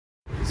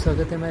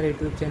स्वागत है हमारे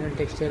यूट्यूब चैनल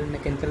टेक्सटाइल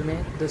मैकेनिकल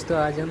में। दोस्तों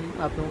आज हम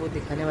आप लोगों को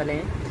दिखाने वाले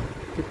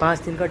हैं कि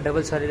 5 दिन का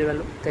डबल सॉलिड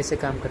वाल्व कैसे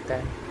काम करता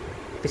है।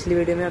 पिछली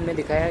वीडियो में हमने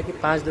दिखाया है कि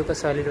 5-2 का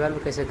सॉलिड वाल्व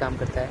कैसे काम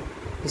करता है।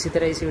 इसी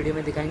तरह इस वीडियो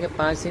में दिखाएंगे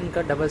 5 दिन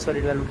का डबल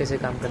सॉलिड वाल्व कैसे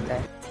काम करता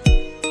है।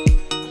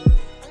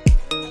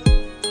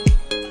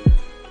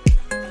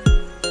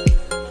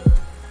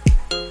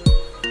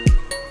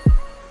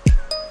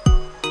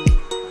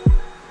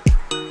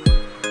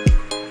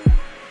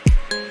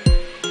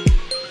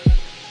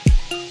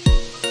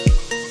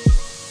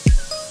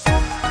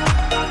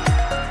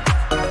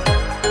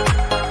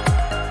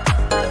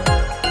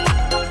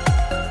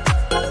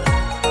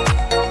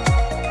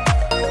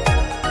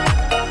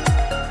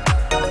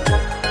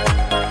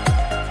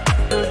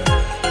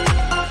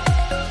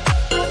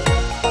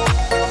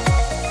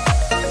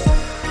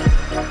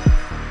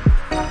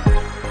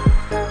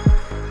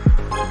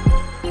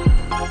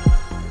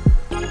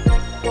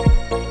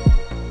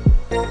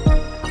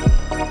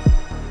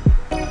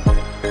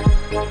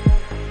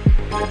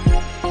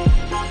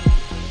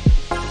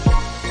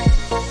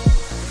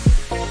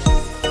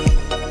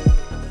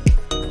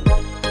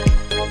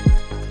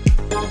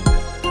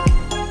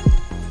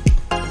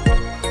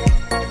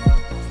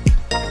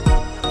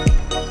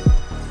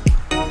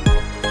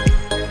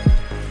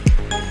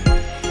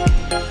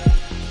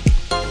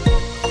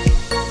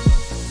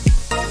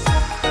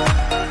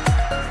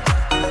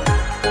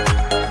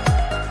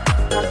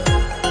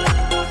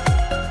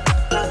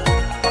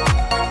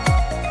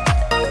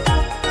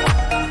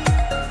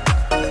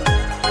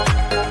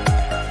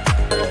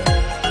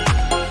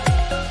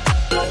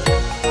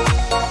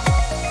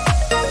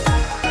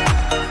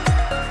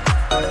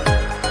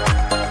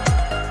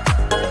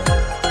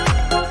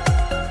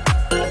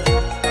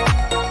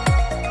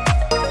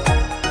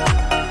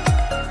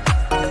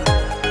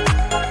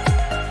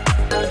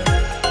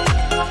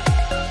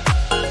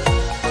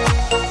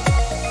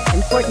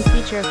 Important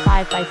feature of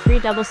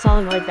 5x3 double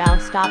solenoid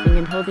valve stopping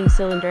and holding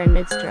cylinder in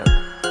mid-stroke.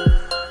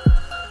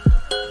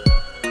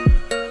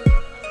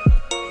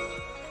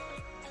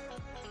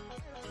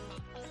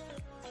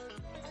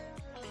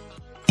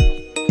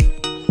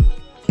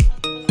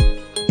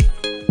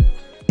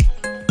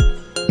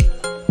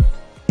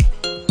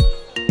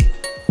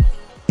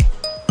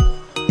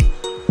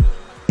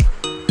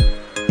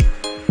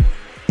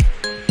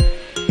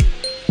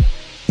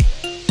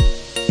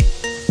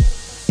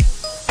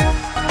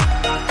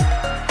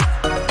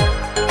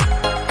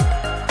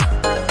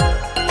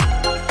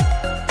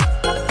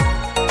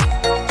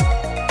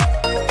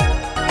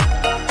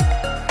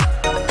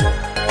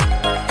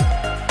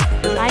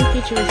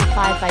 Feature is a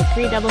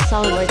 5x3 double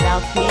solenoid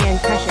valve PAN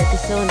pressure to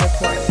cylinder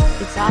ports,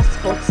 exhausts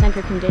both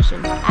center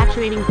condition,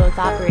 actuating both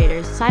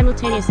operators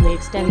simultaneously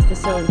extends the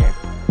cylinder.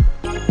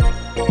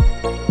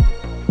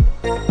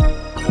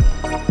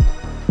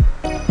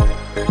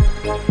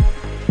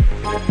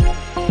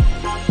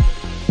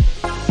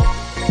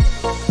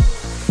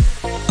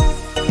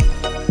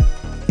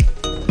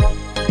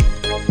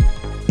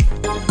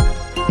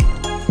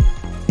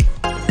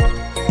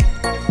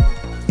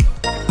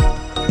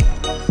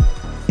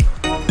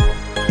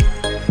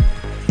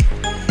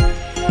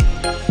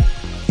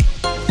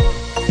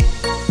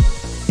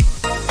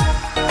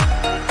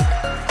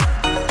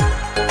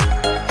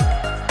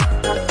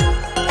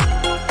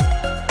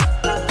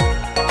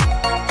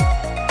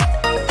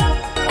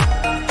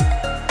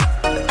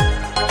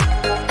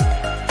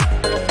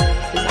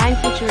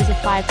 Feature is a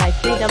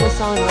 5x3 double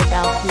solenoid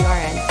valve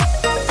PRN.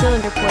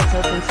 Cylinder ports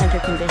open center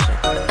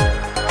condition.